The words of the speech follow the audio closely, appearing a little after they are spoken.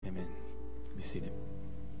be seated.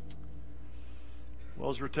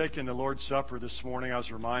 Well, as we're taking the Lord's Supper this morning, I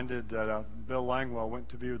was reminded that Bill Langwell went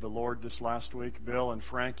to be with the Lord this last week. Bill and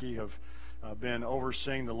Frankie have been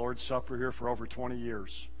overseeing the Lord's Supper here for over 20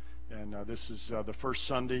 years. And this is the first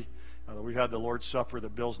Sunday that we've had the Lord's Supper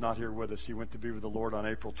that Bill's not here with us. He went to be with the Lord on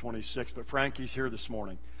April 26th, but Frankie's here this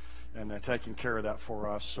morning and taking care of that for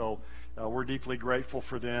us. So we're deeply grateful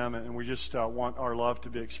for them, and we just want our love to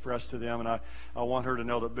be expressed to them. And I want her to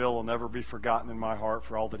know that Bill will never be forgotten in my heart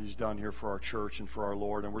for all that he's done here for our church and for our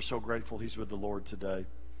Lord, and we're so grateful he's with the Lord today.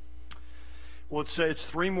 Well, it's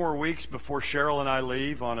 3 more weeks before Cheryl and I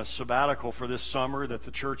leave on a sabbatical for this summer that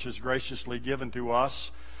the church has graciously given to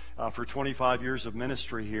us for 25 years of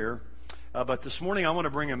ministry here. But this morning I want to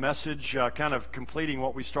bring a message kind of completing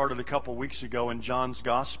what we started a couple weeks ago in John's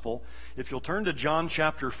Gospel. If you'll turn to John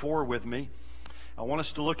chapter 4 with me, I want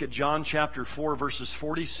us to look at John chapter 4, verses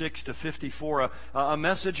 46 to 54, a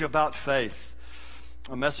message about faith.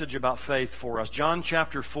 A message about faith for us. John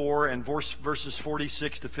chapter 4 and verses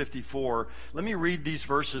 46 to 54. Let me read these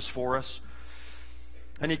verses for us.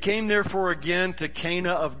 And he came therefore again to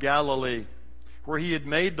Cana of Galilee, where he had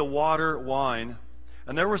made the water wine.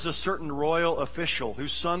 And there was a certain royal official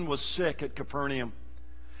whose son was sick at Capernaum.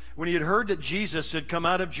 When he had heard that Jesus had come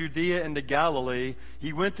out of Judea into Galilee,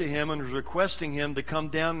 he went to him and was requesting him to come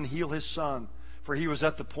down and heal his son, for he was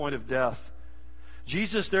at the point of death.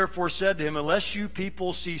 Jesus therefore said to him, "Unless you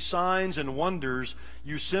people see signs and wonders,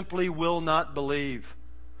 you simply will not believe."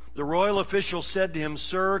 The royal official said to him,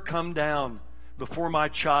 "Sir, come down before my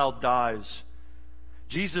child dies."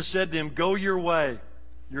 Jesus said to him, "Go your way,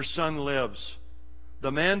 your son lives."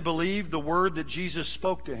 The man believed the word that Jesus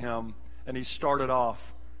spoke to him, and he started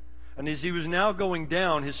off. And as he was now going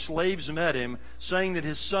down, his slaves met him, saying that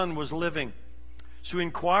his son was living. So he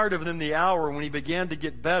inquired of them the hour when he began to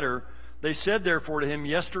get better. They said therefore to him,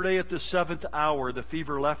 "Yesterday at the 7th hour the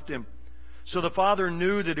fever left him." So the father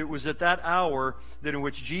knew that it was at that hour that in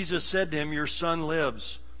which Jesus said to him, "Your son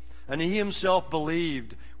lives." And he himself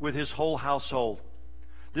believed with his whole household.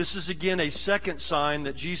 This is again a second sign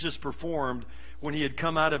that Jesus performed when he had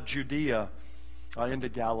come out of Judea into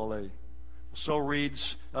Galilee. So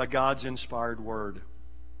reads God's inspired word.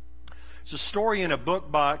 It's a story in a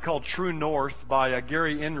book called True North by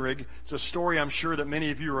Gary Enrig. It's a story I'm sure that many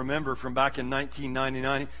of you remember from back in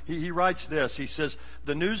 1999. He writes this. He says,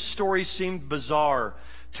 "The news story seemed bizarre.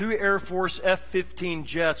 2 Air Force F-15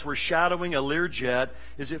 jets were shadowing a Learjet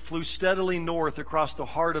as it flew steadily north across the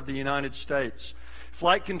heart of the United States.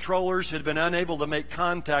 Flight controllers had been unable to make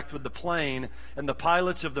contact with the plane, and the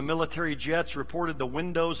pilots of the military jets reported the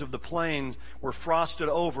windows of the plane were frosted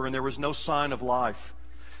over and there was no sign of life.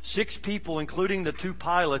 6 people, including the 2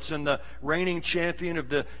 pilots and the reigning champion of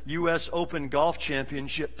the U.S. Open Golf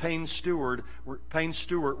Championship, Payne Stewart,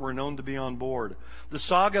 were known to be on board. The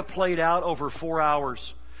saga played out over 4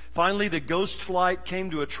 hours. Finally, the ghost flight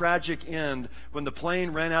came to a tragic end when the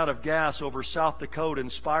plane ran out of gas over South Dakota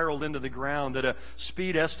and spiraled into the ground at a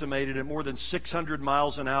speed estimated at more than 600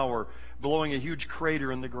 miles an hour, blowing a huge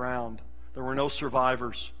crater in the ground. There were no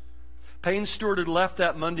survivors. Payne Stewart had left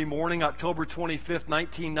that Monday morning, October 25th,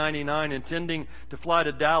 1999, intending to fly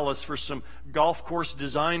to Dallas for some golf course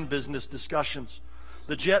design business discussions.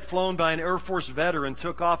 The jet, flown by an Air Force veteran,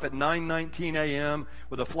 took off at 9:19 a.m.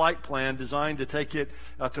 with a flight plan designed to take it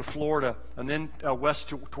to Florida and then west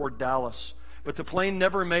toward Dallas. But the plane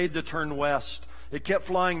never made the turn west. It kept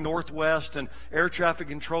flying northwest, and air traffic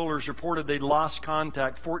controllers reported they'd lost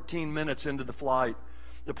contact 14 minutes into the flight.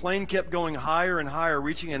 The plane kept going higher and higher,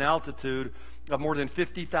 reaching an altitude of more than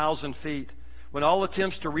 50,000 feet. When all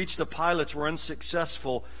attempts to reach the pilots were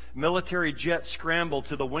unsuccessful, military jets scrambled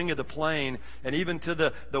to the wing of the plane and even to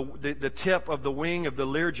the tip of the wing of the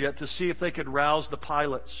Learjet to see if they could rouse the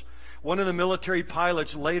pilots. One of the military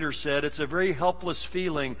pilots later said, "It's a very helpless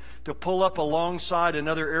feeling to pull up alongside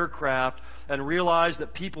another aircraft and realize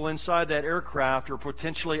that people inside that aircraft are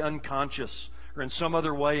potentially unconscious or in some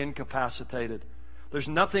other way incapacitated. There's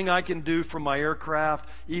nothing I can do from my aircraft,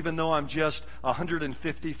 even though I'm just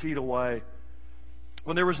 150 feet away."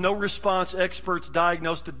 When there was no response, experts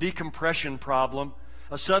diagnosed a decompression problem.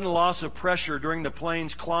 A sudden loss of pressure during the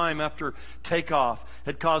plane's climb after takeoff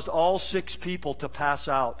had caused all 6 people to pass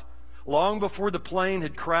out. Long before the plane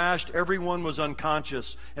had crashed, everyone was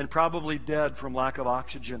unconscious and probably dead from lack of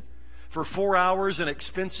oxygen. For 4 hours, an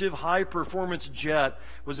expensive, high-performance jet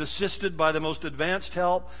was assisted by the most advanced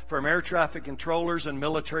help from air traffic controllers and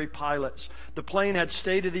military pilots. The plane had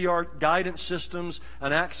state-of-the-art guidance systems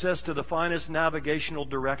and access to the finest navigational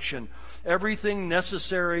direction. Everything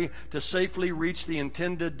necessary to safely reach the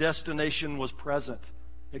intended destination was present,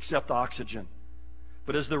 except oxygen.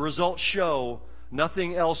 But as the results show,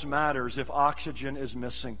 nothing else matters if oxygen is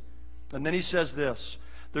missing. And then he says this,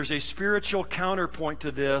 there's a spiritual counterpoint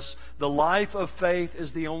to this. The life of faith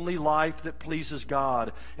is the only life that pleases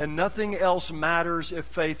God, and nothing else matters if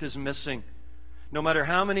faith is missing. No matter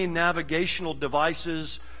how many navigational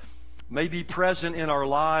devices may be present in our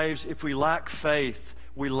lives, if we lack faith,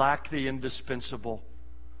 we lack the indispensable.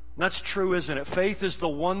 And that's true, isn't it? Faith is the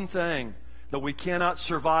one thing that we cannot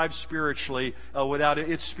survive spiritually without it.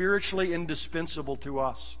 It's spiritually indispensable to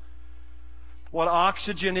us. What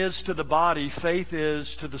oxygen is to the body, faith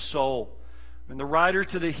is to the soul. And the writer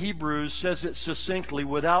to the Hebrews says it succinctly,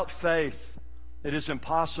 without faith, it is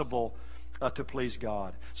impossible to please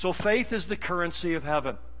God. So faith is the currency of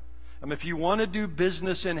heaven. If you want to do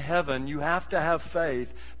business in heaven, you have to have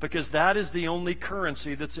faith, because that is the only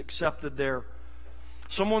currency that's accepted there.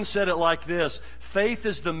 Someone said it like this, faith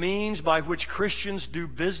is the means by which Christians do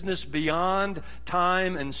business beyond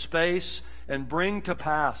time and space and bring to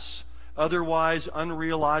pass otherwise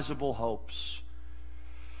unrealizable hopes.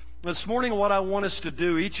 This morning, what I want us to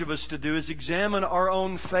do, each of us to do, is examine our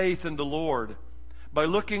own faith in the Lord by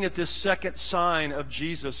looking at this second sign of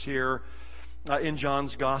Jesus here in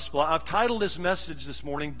John's Gospel. I've titled this message this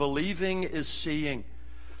morning, Believing is Seeing.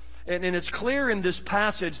 And it's clear in this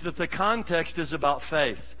passage that the context is about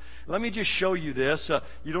faith. Let me just show you this.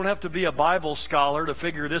 You don't have to be a Bible scholar to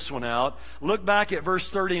figure this one out. Look back at verse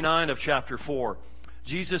 39 of chapter 4.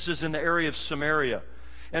 Jesus is in the area of Samaria.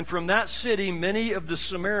 And from that city, many of the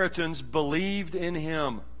Samaritans believed in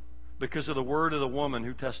him because of the word of the woman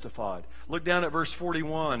who testified. Look down at verse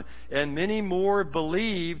 41. And many more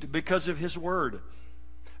believed because of his word.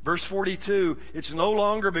 Verse 42, it's no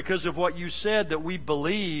longer because of what you said that we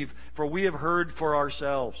believe, for we have heard for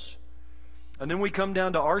ourselves. And then we come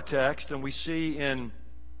down to our text and we see in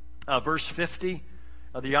verse 50,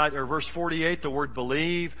 verse 48, the word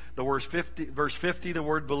believe, verse 50, the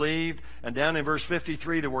word believed, and down in verse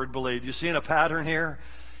 53, the word believed. You seeing a pattern here?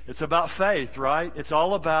 It's about faith, right? It's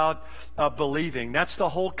all about believing. That's the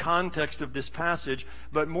whole context of this passage.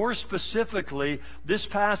 But more specifically, this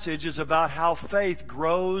passage is about how faith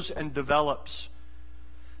grows and develops.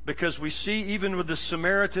 Because we see even with the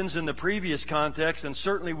Samaritans in the previous context, and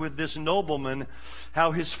certainly with this nobleman,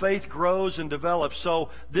 how his faith grows and develops. So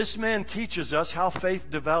this man teaches us how faith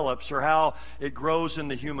develops, or how it grows in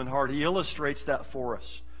the human heart. He illustrates that for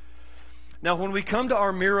us. Now, when we come to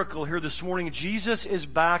our miracle here this morning, Jesus is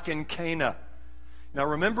back in Cana. Now,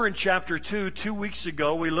 remember in chapter 2 weeks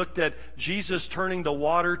ago, we looked at Jesus turning the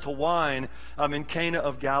water to wine in Cana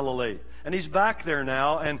of Galilee. And he's back there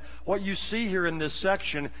now, and what you see here in this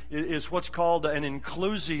section is what's called an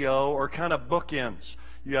inclusio, or kind of bookends.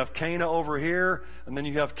 You have Cana over here, and then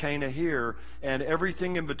you have Cana here, and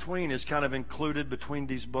everything in between is kind of included between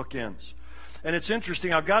these bookends. And it's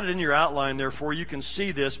interesting, I've got it in your outline there for you can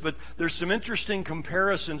see this, but there's some interesting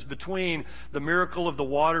comparisons between the miracle of the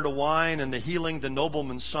water to wine and the healing the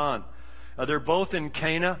nobleman's son. They're both in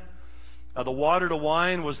Cana. The water to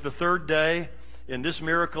wine was the third day. In this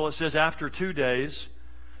miracle, it says after 2 days.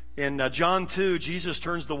 In John 2, Jesus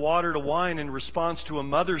turns the water to wine in response to a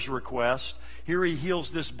mother's request. Here he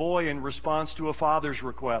heals this boy in response to a father's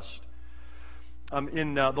request.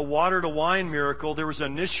 In the water to wine miracle, there was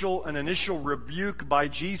an initial rebuke by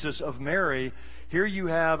Jesus of Mary. Here you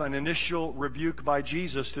have an initial rebuke by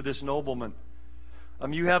Jesus to this nobleman.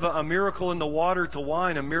 You have a miracle in the water to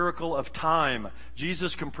wine, a miracle of time.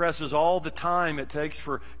 Jesus compresses all the time it takes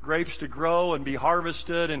for grapes to grow and be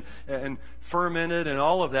harvested and fermented and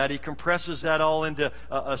all of that. He compresses that all into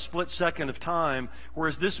a split second of time,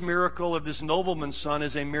 whereas this miracle of this nobleman's son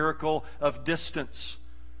is a miracle of distance.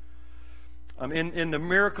 In the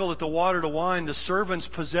miracle at the water to wine, the servants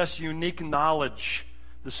possess unique knowledge.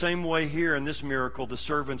 The same way here in this miracle, the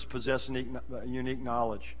servants possess unique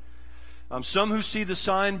knowledge. Some who see the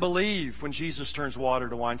sign believe when Jesus turns water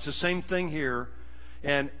to wine. It's the same thing here.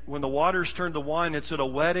 And when the water's turned to wine, it's at a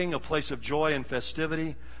wedding, a place of joy and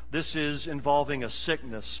festivity. This is involving a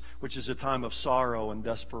sickness, which is a time of sorrow and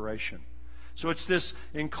desperation. So it's this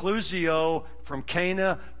inclusio from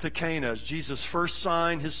Cana to Cana. It's Jesus' first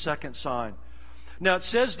sign, his second sign. Now it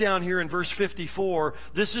says down here in verse 54,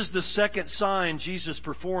 this is the second sign Jesus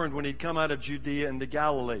performed when he'd come out of Judea into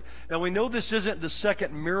Galilee. Now we know this isn't the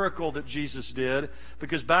second miracle that Jesus did,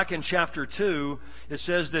 because back in chapter 2, it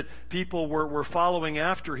says that people were following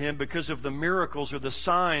after him because of the miracles or the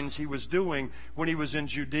signs he was doing when he was in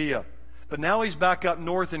Judea. But now he's back up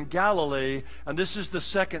north in Galilee, and this is the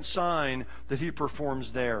second sign that he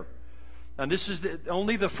performs there. And this is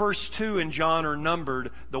only the first two in John are numbered,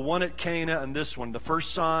 the one at Cana and this one, the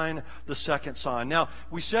first sign, the second sign. Now,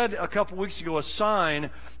 we said a couple weeks ago, a sign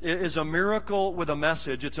is a miracle with a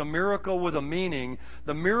message. It's a miracle with a meaning.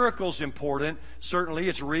 The miracle's important. Certainly,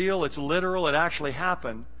 it's real, it's literal, it actually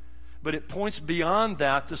happened. But it points beyond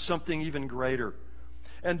that to something even greater.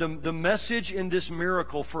 And the message in this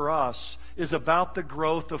miracle for us is about the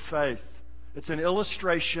growth of faith. It's an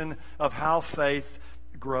illustration of how faith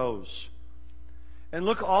grows. And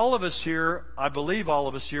look, all of us here, I believe all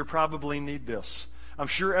of us here probably need this. I'm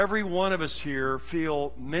sure every one of us here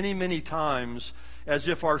feel many, many times as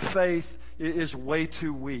if our faith is way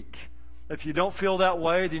too weak. If you don't feel that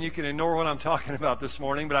way, then you can ignore what I'm talking about this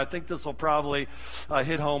morning, but I think this will probably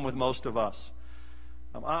hit home with most of us.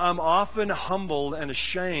 I'm often humbled and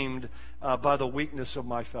ashamed by the weakness of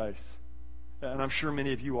my faith. And I'm sure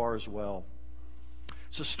many of you are as well.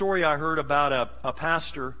 It's a story I heard about a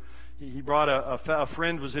pastor. He brought a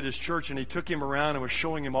friend was at his church, and he took him around and was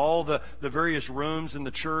showing him all the various rooms in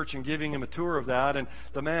the church and giving him a tour of that. And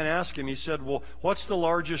the man asked him, he said, well, what's the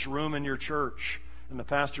largest room in your church? And the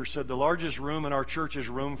pastor said, the largest room in our church is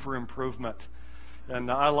room for improvement. And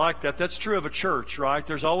I like that. That's true of a church, right?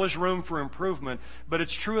 There's always room for improvement, but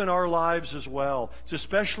it's true in our lives as well. It's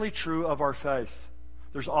especially true of our faith.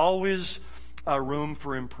 There's always room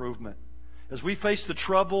for improvement. As we face the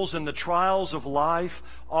troubles and the trials of life,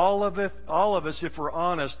 all of us, if we're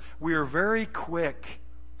honest, we are very quick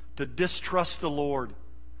to distrust the Lord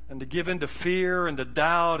and to give in to fear and to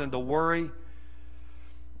doubt and to worry.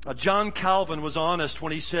 John Calvin was honest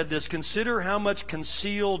when he said this, consider how much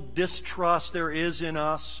concealed distrust there is in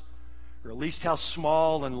us, or at least how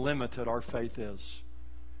small and limited our faith is.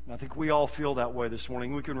 And I think we all feel that way this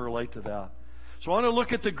morning. We can relate to that. So I want to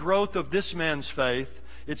look at the growth of this man's faith,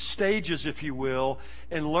 its stages, if you will,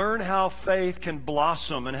 and learn how faith can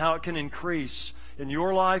blossom and how it can increase in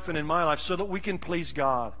your life and in my life so that we can please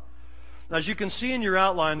God. As you can see in your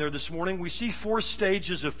outline there this morning, we see 4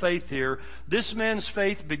 stages of faith here. This man's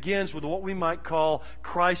faith begins with what we might call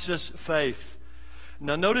crisis faith.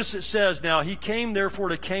 Now notice it says, now he came therefore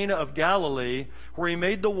to Cana of Galilee, where he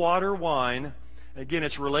made the water wine. Again,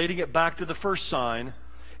 it's relating it back to the first sign.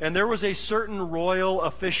 And there was a certain royal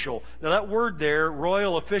official. Now that word there,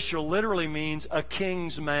 royal official, literally means a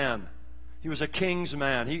king's man. He was a king's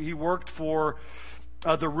man. He worked for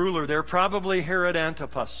the ruler there, probably Herod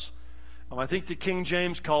Antipas. I think that King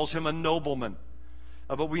James calls him a nobleman.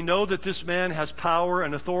 But we know that this man has power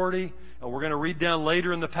and authority. We're going to read down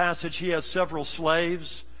later in the passage, he has several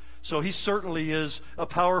slaves. So he certainly is a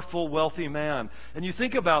powerful, wealthy man. And you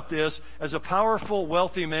think about this, as a powerful,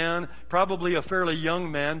 wealthy man, probably a fairly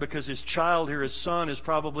young man, because his child here, his son, is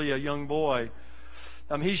probably a young boy.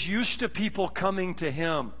 He's used to people coming to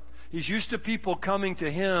him. He's used to people coming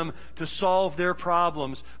to him to solve their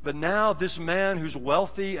problems. But now this man who's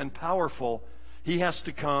wealthy and powerful, he has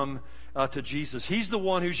to come to Jesus. He's the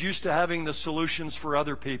one who's used to having the solutions for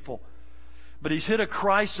other people. But he's hit a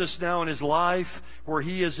crisis now in his life where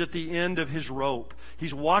he is at the end of his rope.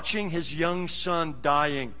 He's watching his young son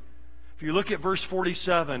dying. If you look at verse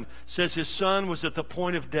 47, it says his son was at the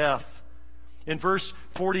point of death. In verse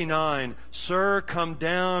 49, "Sir, come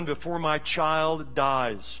down before my child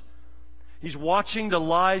dies." He's watching the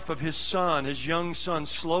life of his son, his young son,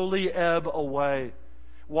 slowly ebb away.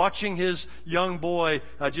 Watching his young boy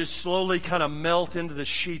just slowly kind of melt into the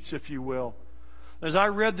sheets, if you will. As I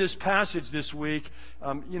read this passage this week,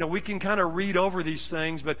 we can kind of read over these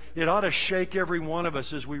things, but it ought to shake every one of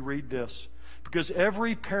us as we read this. Because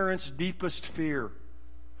every parent's deepest fear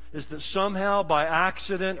is that somehow by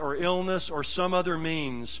accident or illness or some other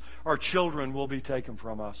means, our children will be taken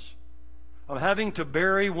from us. Having to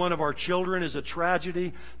bury one of our children is a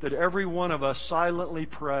tragedy that every one of us silently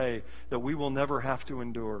pray that we will never have to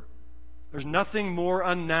endure. There's nothing more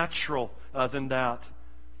unnatural than that.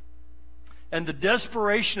 And the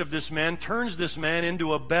desperation of this man turns this man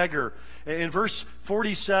into a beggar. In verse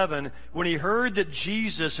 47, when he heard that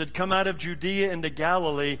Jesus had come out of Judea into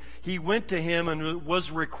Galilee, he went to him and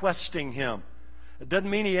was requesting him. It doesn't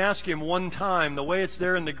mean he asked him one time. The way it's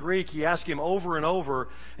there in the Greek, he asked him over and over.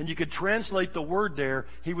 And you could translate the word there,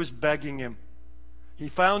 he was begging him. He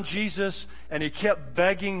found Jesus and he kept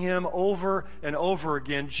begging him over and over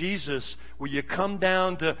again, "Jesus, will you come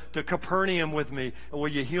down to Capernaum with me? And will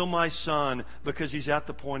you heal my son because he's at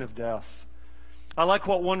the point of death?" I like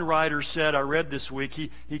what one writer said I read this week.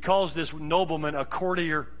 He calls this nobleman a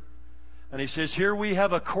courtier. And he says, here we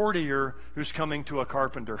have a courtier who's coming to a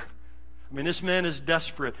carpenter. I mean, this man is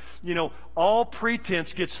desperate. All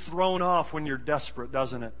pretense gets thrown off when you're desperate,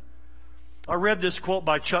 doesn't it? I read this quote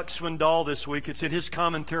by Chuck Swindoll this week. It's in his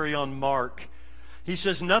commentary on Mark. He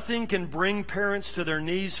says, "Nothing can bring parents to their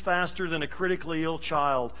knees faster than a critically ill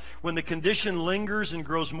child. When the condition lingers and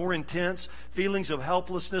grows more intense, feelings of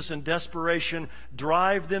helplessness and desperation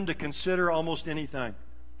drive them to consider almost anything.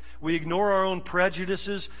 We ignore our own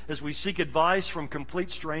prejudices as we seek advice from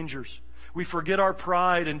complete strangers. We forget our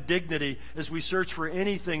pride and dignity as we search for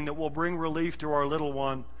anything that will bring relief to our little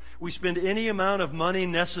one. We spend any amount of money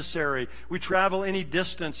necessary. We travel any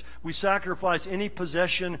distance. We sacrifice any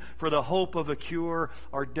possession for the hope of a cure.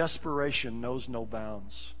 Our desperation knows no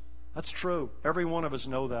bounds." That's true. Every one of us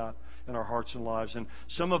know that in our hearts and lives. And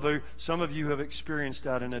some of you have experienced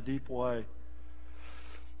that in a deep way.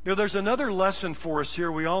 You know, there's another lesson for us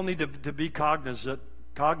here we all need to be cognizant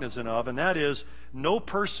of, and that is no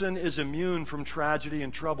person is immune from tragedy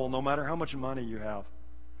and trouble, no matter how much money you have.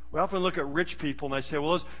 We often look at rich people and they say,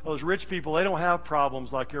 well, those rich people, they don't have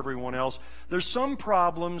problems like everyone else. There's some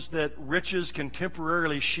problems that riches can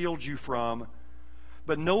temporarily shield you from,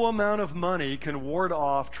 but no amount of money can ward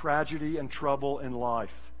off tragedy and trouble in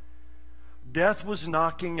life. Death was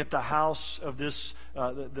knocking at the house of this,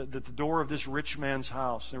 the door of this rich man's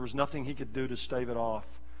house. There was nothing he could do to stave it off.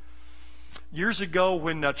 Years ago,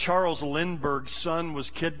 when Charles Lindbergh's son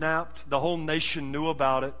was kidnapped, the whole nation knew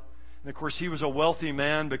about it. And of course, he was a wealthy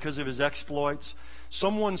man because of his exploits.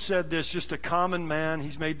 Someone said this, just a common man,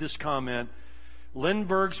 he's made this comment,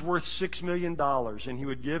 "Lindbergh's worth $6 million, and he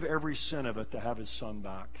would give every cent of it to have his son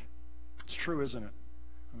back." It's true, isn't it?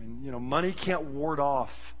 I mean, you know, money can't ward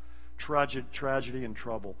off tragedy and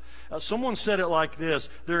trouble. Someone said it like this: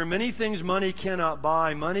 there are many things money cannot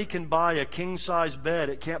buy. Money can buy a king-size bed.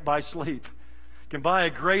 It can't buy sleep. It can buy a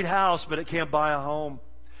great house, but it can't buy a home.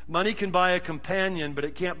 Money can buy a companion, but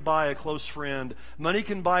it can't buy a close friend. Money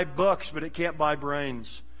can buy books, but it can't buy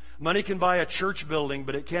brains. Money can buy a church building,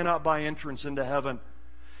 but it cannot buy entrance into heaven.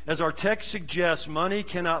 As our text suggests, money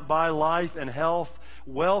cannot buy life and health.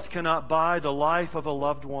 Wealth cannot buy the life of a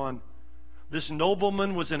loved one. This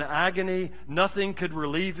nobleman was in agony. Nothing could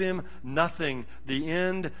relieve him. Nothing. The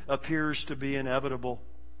end appears to be inevitable.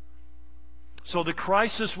 So the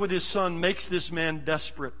crisis with his son makes this man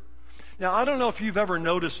desperate. Now, I don't know if you've ever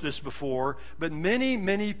noticed this before, but many,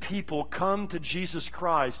 many people come to Jesus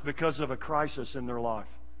Christ because of a crisis in their life.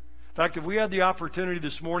 In fact, if we had the opportunity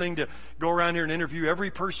this morning to go around here and interview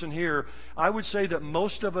every person here, I would say that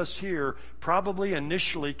most of us here probably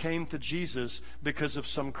initially came to Jesus because of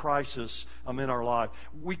some crisis in our life.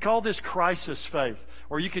 We call this crisis faith,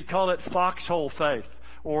 or you could call it foxhole faith,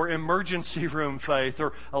 or emergency room faith,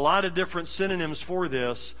 or a lot of different synonyms for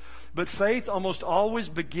this. But faith almost always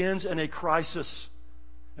begins in a crisis.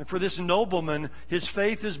 And for this nobleman, his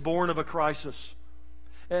faith is born of a crisis.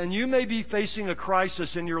 And you may be facing a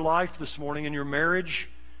crisis in your life this morning, in your marriage,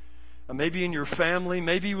 maybe in your family,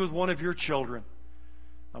 maybe with one of your children.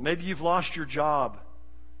 Maybe you've lost your job.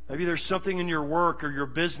 Maybe there's something in your work or your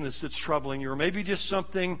business that's troubling you, or maybe just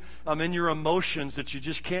something in your emotions that you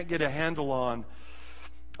just can't get a handle on.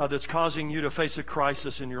 That's causing you to face a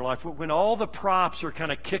crisis in your life. When all the props are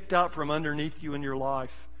kind of kicked out from underneath you in your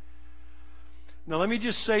life. Now, let me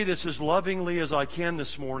just say this as lovingly as I can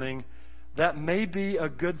this morning. That may be a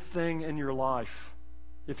good thing in your life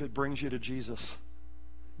if it brings you to Jesus.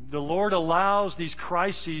 The Lord allows these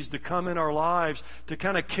crises to come in our lives to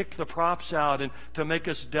kind of kick the props out and to make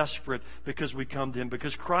us desperate because we come to Him.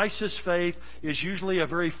 Because crisis faith is usually a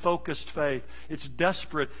very focused faith. It's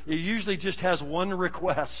desperate. It usually just has one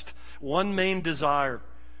request, one main desire.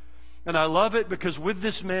 And I love it because with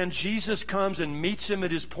this man, Jesus comes and meets him at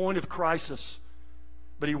his point of crisis.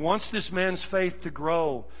 But He wants this man's faith to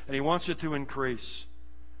grow, and He wants it to increase.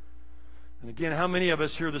 And again, how many of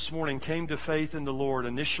us here this morning came to faith in the Lord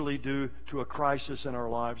initially due to a crisis in our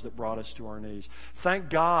lives that brought us to our knees? Thank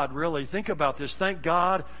God, really, think about this. Thank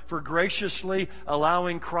God for graciously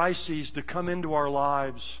allowing crises to come into our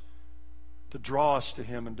lives to draw us to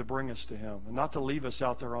Him and to bring us to Him, and not to leave us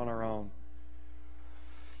out there on our own.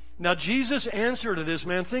 Now, Jesus' answer to this,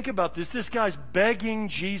 man, think about this. This guy's begging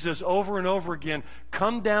Jesus over and over again,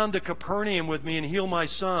 come down to Capernaum with me and heal my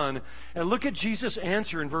son. And look at Jesus'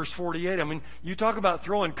 answer in verse 48. I mean, you talk about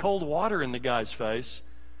throwing cold water in the guy's face.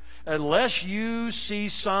 Unless you see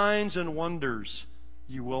signs and wonders,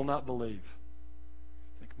 you will not believe.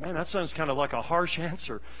 Man, that sounds kind of like a harsh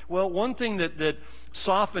answer. Well, one thing that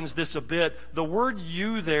softens this a bit, the word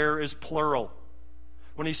you there is plural.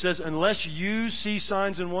 When He says, unless you see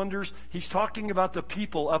signs and wonders, He's talking about the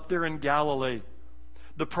people up there in Galilee.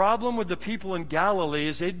 The problem with the people in Galilee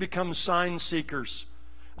is they'd become sign seekers.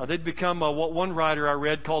 They'd become what one writer I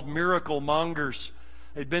read called miracle mongers.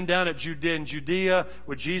 They'd been down in Judea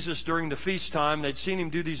with Jesus during the feast time. They'd seen him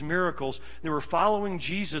do these miracles. They were following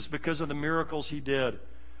Jesus because of the miracles he did.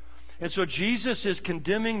 And so Jesus is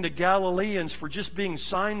condemning the Galileans for just being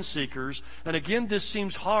sign seekers. And again, this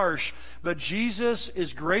seems harsh, but Jesus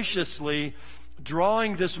is graciously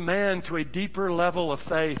drawing this man to a deeper level of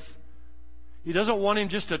faith. He doesn't want him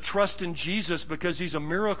just to trust in Jesus because he's a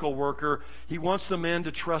miracle worker. He wants the man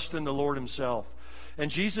to trust in the Lord himself.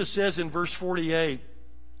 And Jesus says in verse 48,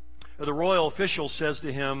 the royal official says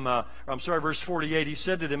to him, verse 48, he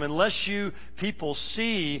said to them, unless you people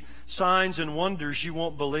see signs and wonders, you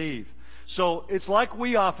won't believe. So it's like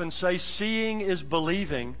we often say, seeing is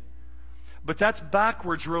believing. But that's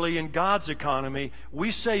backwards, really, in God's economy. We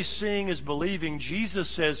say seeing is believing. Jesus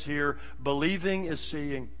says here, believing is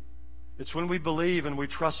seeing. It's when we believe and we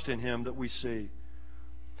trust in him that we see.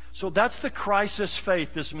 So that's the crisis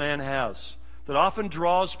faith this man has that often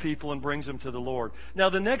draws people and brings them to the Lord. Now,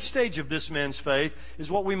 the next stage of this man's faith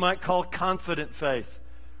is what we might call confident faith.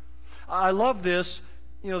 I love this.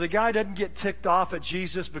 You know, the guy doesn't get ticked off at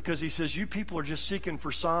Jesus because he says, you people are just seeking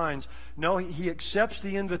for signs. No, he accepts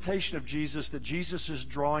the invitation of Jesus that Jesus is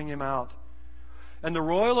drawing him out. And the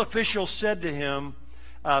royal official said to him,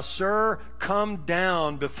 sir, come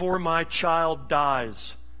down before my child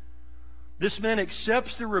dies. This man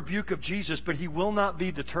accepts the rebuke of Jesus, but he will not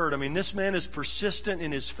be deterred. I mean, this man is persistent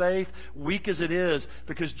in his faith, weak as it is,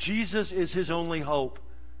 because Jesus is his only hope.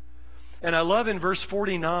 And I love in verse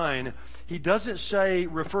 49, he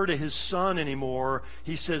doesn't refer to his son anymore.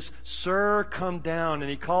 He says, sir, come down. And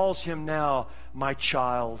he calls him now, my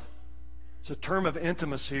child. It's a term of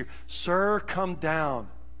intimacy. Sir, come down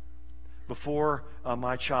before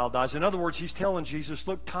my child dies. In other words, he's telling Jesus,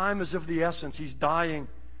 look, time is of the essence. He's dying.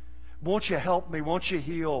 Won't you help me? Won't you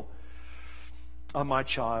heal my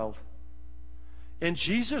child? And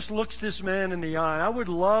Jesus looks this man in the eye. I would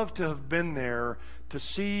love to have been there to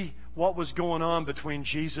see what was going on between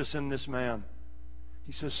Jesus and this man.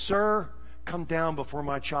 He says, sir, come down before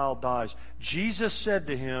my child dies. Jesus said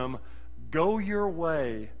to him, go your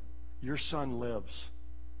way, your son lives.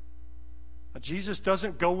 Jesus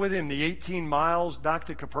doesn't go with him the 18 miles back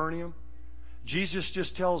to Capernaum. Jesus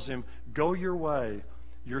just tells him, go your way,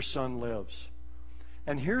 your son lives.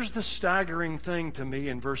 And here's the staggering thing to me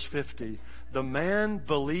in verse 50. The man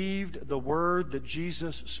believed the word that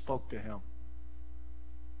Jesus spoke to him.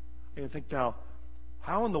 And you think now,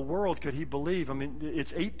 how in the world could he believe? I mean,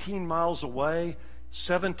 it's 18 miles away,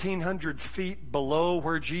 1,700 feet below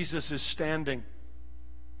where Jesus is standing.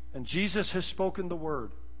 And Jesus has spoken the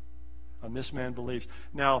word. And this man believes.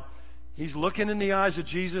 Now, he's looking in the eyes of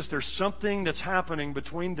Jesus. There's something that's happening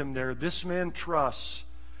between them there. This man trusts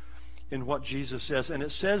in what Jesus says. And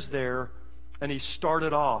it says there, and he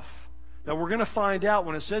started off. Now, we're going to find out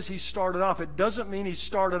when it says he started off, it doesn't mean he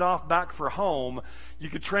started off back for home. You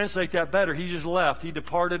could translate that better. He just left. He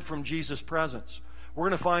departed from Jesus' presence. We're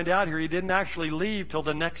going to find out here he didn't actually leave till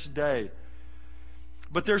the next day.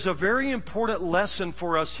 But there's a very important lesson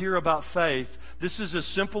for us here about faith. This is as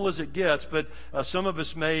simple as it gets, but some of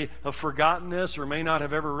us may have forgotten this or may not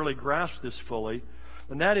have ever really grasped this fully.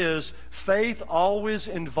 And that is, faith always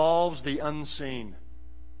involves the unseen.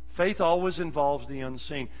 Faith always involves the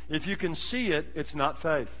unseen. If you can see it, it's not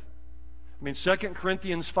faith. I mean, 2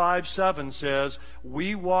 Corinthians 5:7 says,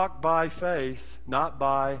 we walk by faith, not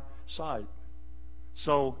by sight.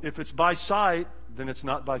 So if it's by sight, then it's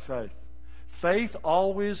not by faith. Faith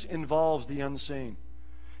always involves the unseen.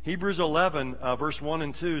 Hebrews 11, verse 1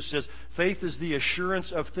 and 2 says, faith is the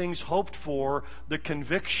assurance of things hoped for, the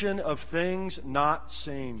conviction of things not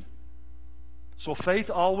seen. So faith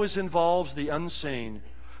always involves the unseen.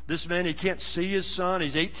 This man, he can't see his son.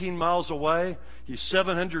 He's 18 miles away. He's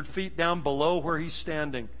 700 feet down below where he's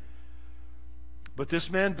standing. But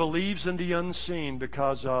this man believes in the unseen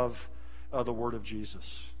because of the word of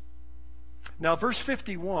Jesus. Now, verse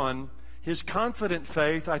 51, his confident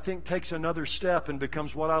faith, I think, takes another step and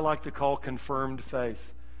becomes what I like to call confirmed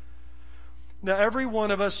faith. Now, every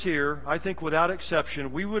one of us here, I think without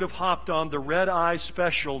exception, we would have hopped on the red-eye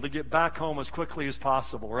special to get back home as quickly as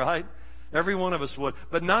possible, right? Every one of us would.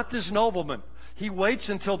 But not this nobleman. He waits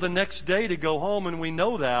until the next day to go home, and we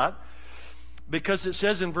know that because it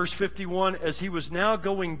says in verse 51, as he was now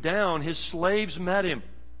going down, his slaves met him,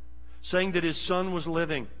 saying that his son was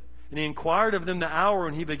living. And he inquired of them the hour,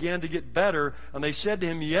 and he began to get better. And they said to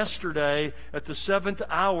him, yesterday, at the 7th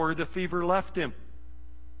hour, the fever left him.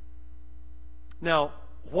 Now,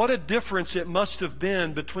 what a difference it must have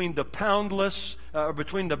been between the breathless,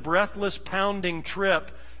 pounding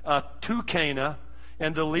trip to Cana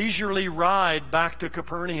and the leisurely ride back to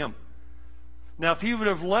Capernaum. Now, if he would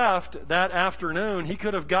have left that afternoon, he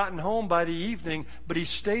could have gotten home by the evening, but he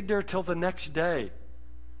stayed there till the next day.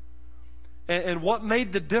 And what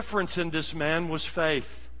made the difference in this man was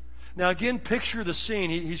faith. Now, again, picture the scene.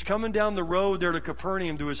 He's coming down the road there to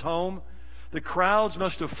Capernaum to his home. The crowds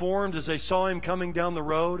must have formed as they saw him coming down the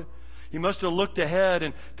road. He must have looked ahead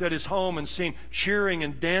and at his home and seen cheering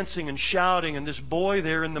and dancing and shouting and this boy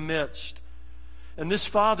there in the midst. And this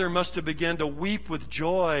father must have begun to weep with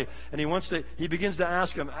joy. And he begins to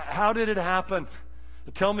ask him, how did it happen?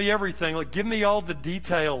 Tell me everything. Like, give me all the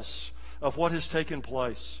details of what has taken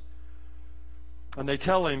place. And they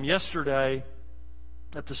tell him, yesterday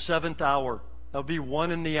at the 7th hour, that'll be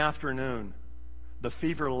 1 p.m, the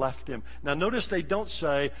fever left him. Now notice they don't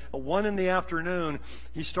say, at 1 p.m,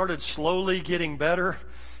 he started slowly getting better.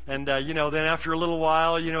 And, then after a little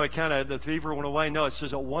while, the fever went away. No, it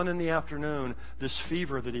says at 1 p.m, this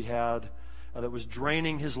fever that he had that was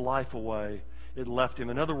draining his life away, it left him.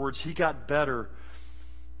 In other words, he got better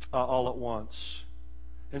all at once.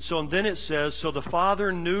 And then it says, so the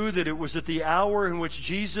father knew that it was at the hour in which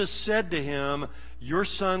Jesus said to him, your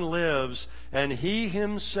son lives, and he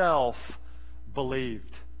himself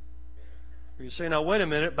believed. You say, now wait a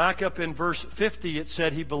minute, back up in verse 50 it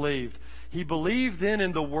said he believed. He believed then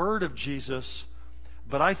in the word of Jesus,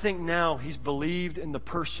 but I think now he's believed in the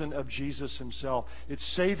person of Jesus himself. It's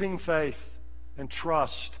saving faith and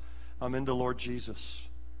trust in the Lord Jesus.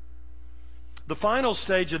 The final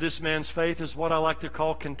stage of this man's faith is what I like to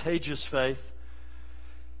call contagious faith.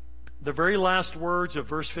 The very last words of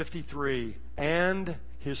verse 53, and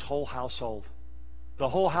his whole household. The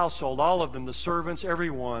whole household, all of them, the servants,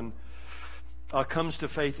 everyone, comes to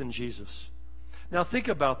faith in Jesus. Now think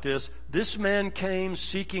about this. This man came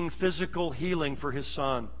seeking physical healing for his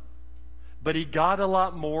son, but he got a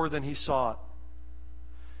lot more than he sought.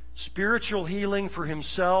 Spiritual healing for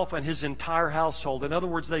himself and his entire household. In other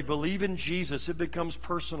words, they believe in Jesus. It becomes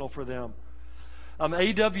personal for them.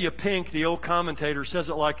 A.W. Pink, the old commentator, says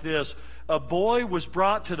it like this: a boy was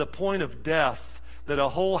brought to the point of death that a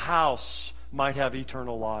whole house might have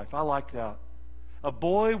eternal life. I like that. A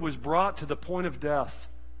boy was brought to the point of death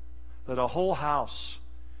that a whole house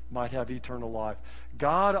might have eternal life.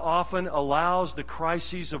 God often allows the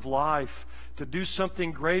crises of life to do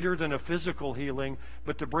something greater than a physical healing,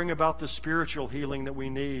 but to bring about the spiritual healing that we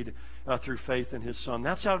need through faith in His Son.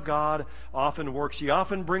 That's how God often works. He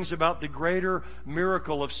often brings about the greater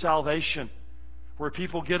miracle of salvation, where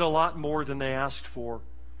people get a lot more than they asked for.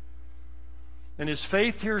 And his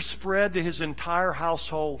faith here spread to his entire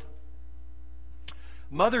household.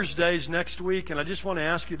 Mother's Day is next week, and I just want to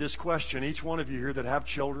ask you this question. Each one of you here that have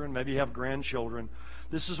children, maybe you have grandchildren,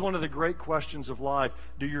 this is one of the great questions of life.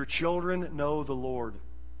 Do your children know the Lord?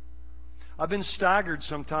 I've been staggered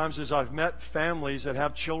sometimes as I've met families that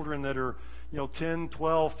have children that are 10,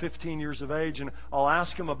 12, 15 years of age, and I'll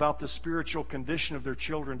ask them about the spiritual condition of their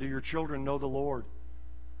children. Do your children know the Lord?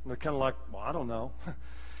 And they're kind of like, well, I don't know.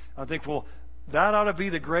 I think, well, that ought to be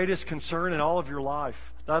the greatest concern in all of your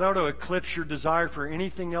life. That ought to eclipse your desire for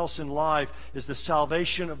anything else in life, is the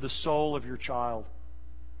salvation of the soul of your child.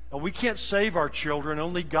 And we can't save our children.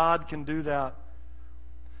 Only God can do that.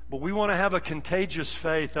 But we want to have a contagious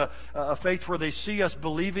faith, a faith where they see us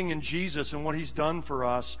believing in Jesus and what He's done for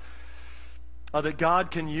us, that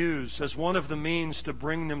God can use as one of the means to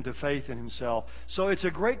bring them to faith in Himself. So it's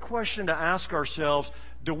a great question to ask ourselves,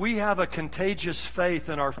 do we have a contagious faith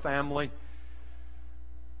in our family?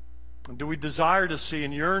 Do we desire to see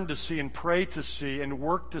and yearn to see and pray to see and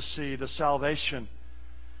work to see the salvation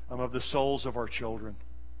of the souls of our children?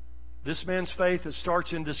 This man's faith that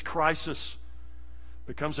starts in this crisis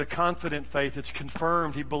becomes a confident faith. It's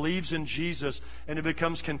confirmed. He believes in Jesus, and it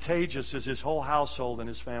becomes contagious as his whole household and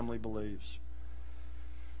his family believes.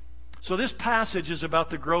 So this passage is about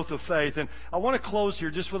the growth of faith, and I want to close here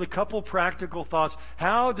just with a couple practical thoughts.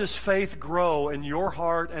 How does faith grow in your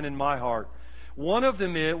heart and in my heart? One of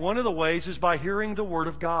the ways is by hearing the Word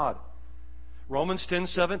of God. Romans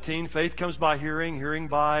 10:17, faith comes by hearing, hearing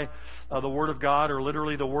by the Word of God, or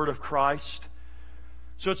literally the Word of Christ.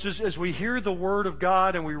 So it's just as we hear the Word of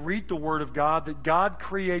God and we read the Word of God that God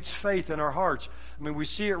creates faith in our hearts. I mean, we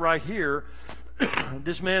see it right here.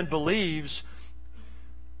 This man believes.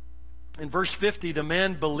 In verse 50, the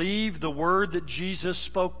man believed the word that Jesus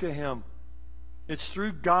spoke to him. It's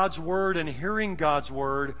through God's Word and hearing God's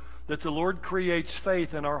Word that the Lord creates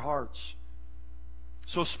faith in our hearts.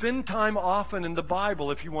 So spend time often in the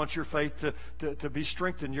Bible if you want your faith to be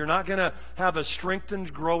strengthened. You're not going to have a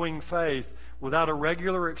strengthened, growing faith without a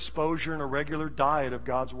regular exposure and a regular diet of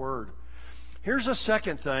God's Word. Here's a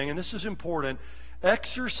second thing, and this is important.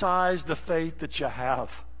 Exercise the faith that you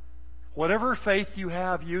have. Whatever faith you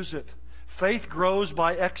have, use it. Faith grows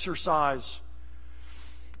by exercise.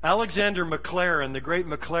 Alexander Maclaren, the great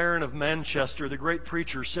Maclaren of Manchester, the great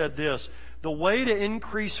preacher, said this: the way to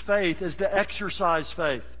increase faith is to exercise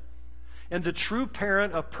faith. And the true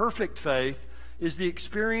parent of perfect faith is the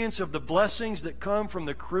experience of the blessings that come from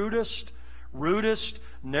the crudest, rudest,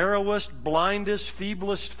 narrowest, blindest,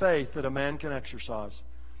 feeblest faith that a man can exercise.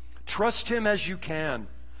 Trust Him as you can.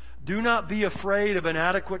 Do not be afraid of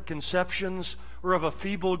inadequate conceptions or of a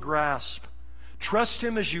feeble grasp. Trust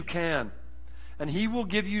Him as you can, and He will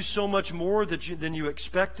give you so much more than you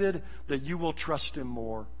expected that you will trust Him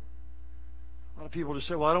more. A lot of people just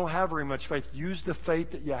say, well, I don't have very much faith. Use the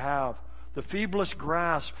faith that you have, the feeblest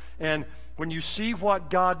grasp, and when you see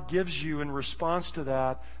what God gives you in response to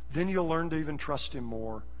that, then you'll learn to even trust Him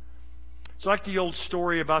more. It's like the old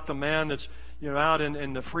story about the man that's out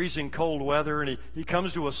in the freezing cold weather, and he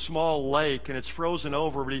comes to a small lake, and it's frozen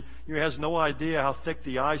over, but he has no idea how thick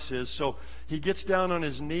the ice is. So he gets down on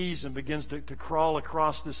his knees and begins to crawl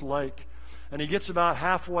across this lake. And he gets about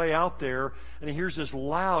halfway out there, and he hears this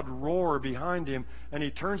loud roar behind him, and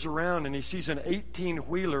he turns around, and he sees an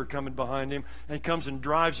 18-wheeler coming behind him, and comes and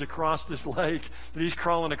drives across this lake that he's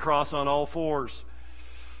crawling across on all fours.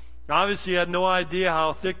 Obviously, he had no idea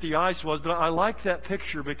how thick the ice was, but I like that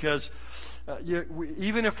picture because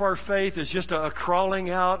even if our faith is just a crawling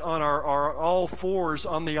out on our all fours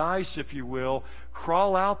on the ice, if you will,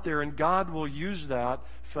 crawl out there, and God will use that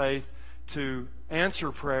faith to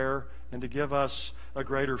answer prayer and to give us a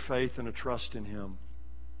greater faith and a trust in Him.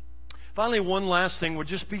 Finally, one last thing would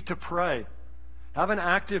just be to pray. Have an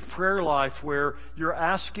active prayer life where you're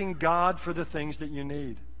asking God for the things that you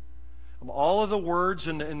need. All of the words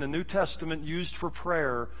in the New Testament used for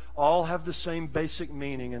prayer all have the same basic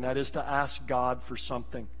meaning, and that is to ask God for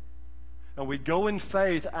something. And we go in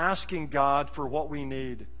faith asking God for what we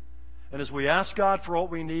need. And as we ask God for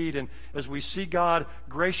what we need, and as we see God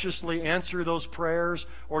graciously answer those prayers,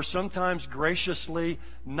 or sometimes graciously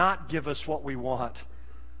not give us what we want,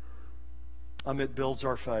 it builds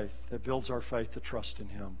our faith. It builds our faith to trust in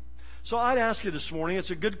Him. So I'd ask you this morning, it's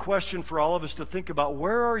a good question for all of us to think about.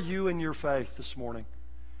 Where are you in your faith this morning?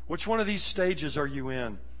 Which one of these stages are you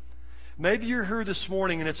in? Maybe you're here this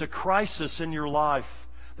morning and it's a crisis in your life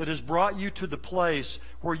that has brought you to the place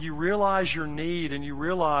where you realize your need, and you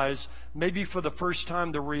realize, maybe for the first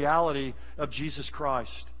time, the reality of Jesus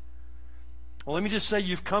Christ. Well, let me just say,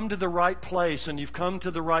 you've come to the right place and you've come to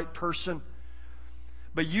the right person.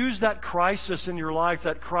 But use that crisis in your life,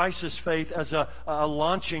 that crisis faith, as a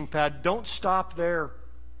launching pad. Don't stop there.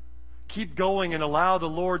 Keep going and allow the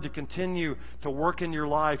Lord to continue to work in your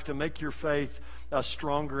life to make your faith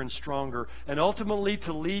stronger and stronger, and ultimately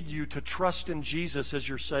to lead you to trust in Jesus as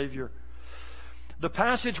your Savior. The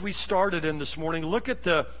passage we started in this morning, look at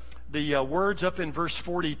the words up in verse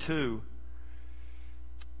 42.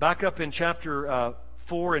 Back up in chapter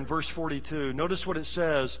 4 and verse 42. Notice what it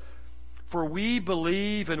says. For we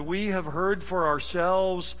believe and we have heard for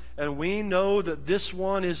ourselves, and we know that this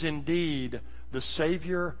one is indeed the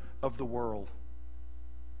Savior of the world.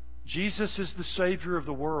 Jesus is the Savior of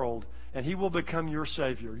the world, and He will become your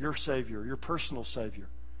Savior, your personal Savior,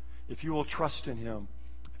 if you will trust in Him,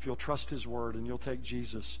 if you'll trust His Word, and you'll take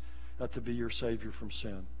Jesus to be your Savior from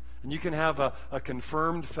sin. And you can have a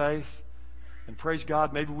confirmed faith, and praise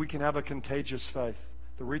God, maybe we can have a contagious faith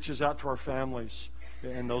that reaches out to our families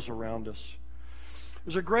and those around us.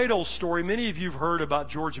 There's a great old story. Many of you have heard about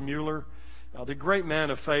George Mueller, the great man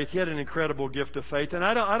of faith. He had an incredible gift of faith. And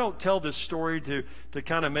I don't tell this story to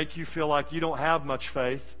kind of make you feel like you don't have much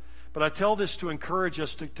faith, but I tell this to encourage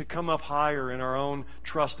us to come up higher in our own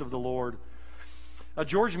trust of the Lord.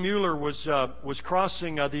 George Mueller was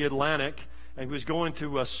crossing the Atlantic, and he was going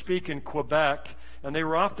to speak in Quebec, and they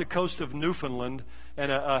were off the coast of Newfoundland,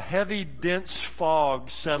 and a heavy, dense fog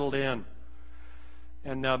settled in.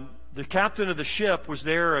 And the captain of the ship was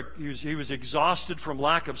there. He was exhausted from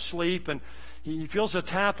lack of sleep, and he feels a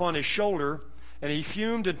tap on his shoulder, and he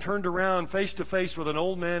fumed and turned around face to face with an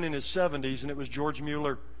old man in his 70s, and it was George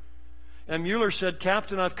Mueller. And Mueller said,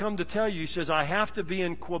 "Captain, I've come to tell you," he says, "I have to be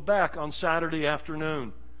in Quebec on Saturday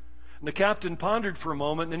afternoon." And the captain pondered for a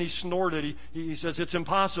moment, and then he snorted. He says, "It's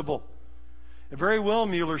impossible." "Very well,"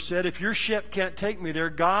 Mueller said, "if your ship can't take me there,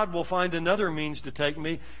 God will find another means to take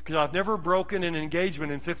me, because I've never broken an engagement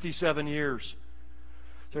in 57 years.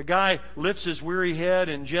 So a guy lifts his weary head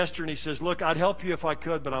and gesture, and he says, "Look, I'd help you if I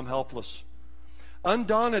could, but I'm helpless."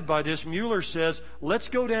 Undaunted by this, Mueller says, "Let's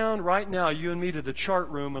go down right now, you and me, to the chart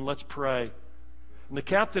room, and let's pray." And the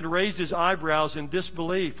captain raised his eyebrows in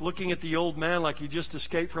disbelief, looking at the old man like he just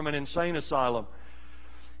escaped from an insane asylum.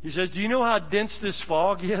 He says, "Do you know how dense this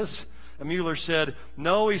fog is?" And Mueller said,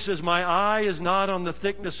 "No," he says, "my eye is not on the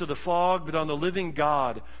thickness of the fog, but on the living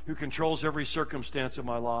God who controls every circumstance of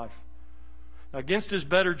my life." Now, against his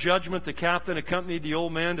better judgment, the captain accompanied the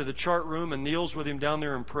old man to the chart room and kneels with him down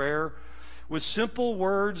there in prayer. With simple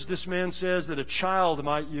words, this man says, that a child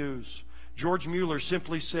might use. George Mueller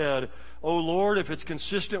simply said, "Oh Lord, if it's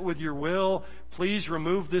consistent with your will, please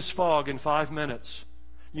remove this fog in 5 minutes.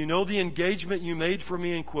 You know the engagement you made for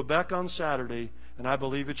me in Quebec on Saturday, and I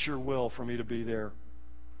believe it's your will for me to be there."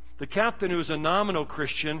 The captain, who was a nominal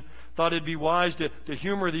Christian, thought it'd be wise to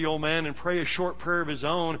humor the old man and pray a short prayer of his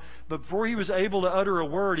own, but before he was able to utter a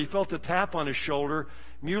word, he felt a tap on his shoulder.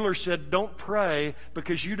 Mueller said, "Don't pray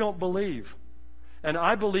because you don't believe. And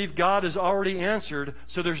I believe God has already answered,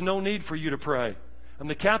 so there's no need for you to pray." And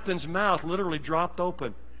the captain's mouth literally dropped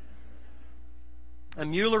open.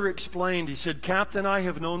 And Mueller explained, he said, "Captain, I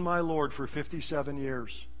have known my Lord for 57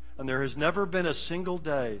 years, and there has never been a single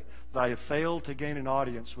day that I have failed to gain an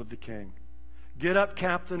audience with the king. Get up,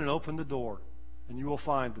 Captain, and open the door, and you will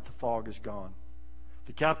find that the fog is gone."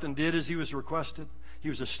 The captain did as he was requested. He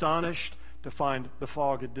was astonished to find the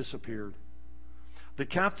fog had disappeared. The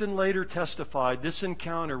captain later testified this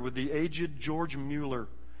encounter with the aged George Mueller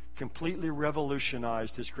completely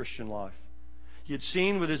revolutionized his Christian life. He had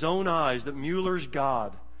seen with his own eyes that Mueller's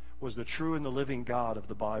God was the true and the living God of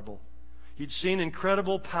the Bible. He'd seen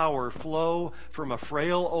incredible power flow from a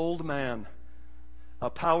frail old man, a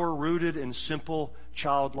power rooted in simple,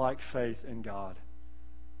 childlike faith in God.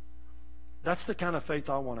 That's the kind of faith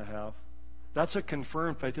I want to have. That's a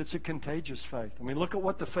confirmed faith. It's a contagious faith. I mean, look at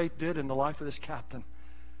what the faith did in the life of this captain.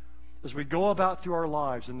 As we go about through our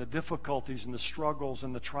lives and the difficulties and the struggles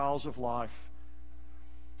and the trials of life,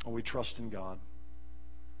 and we trust in God.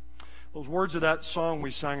 Those words of that song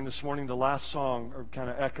we sang this morning, the last song, are kind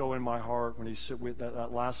of echo in my heart when he said with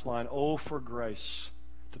that last line, "Oh, for grace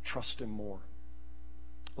to trust him more."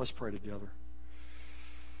 Let's pray together.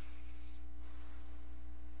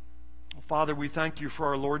 Father, we thank you for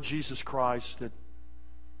our Lord Jesus Christ, that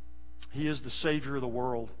he is the Savior of the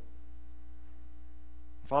world.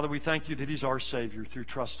 Father, we thank you that he's our Savior through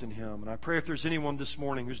trust in him. And I pray if there's anyone this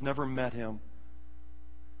morning who's never met him,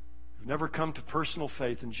 who've never come to personal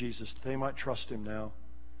faith in Jesus, that they might trust him now.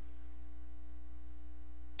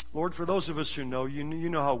 Lord, for those of us who know you, you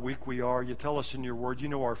know how weak we are. You tell us in your word, you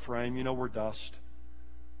know our frame, you know we're dust.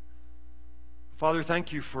 Father,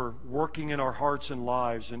 thank you for working in our hearts and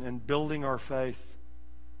lives and building our faith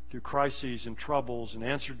through crises and troubles and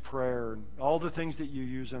answered prayer and all the things that you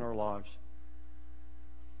use in our lives.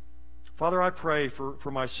 Father, I pray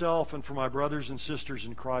for myself and for my brothers and sisters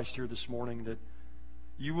in Christ here this morning that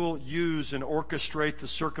you will use and orchestrate the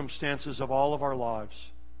circumstances of all of our lives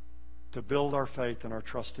to build our faith and our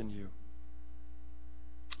trust in you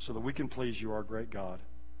so that we can please you, our great God.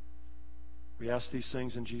 We ask these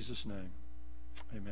things in Jesus' name. Amen.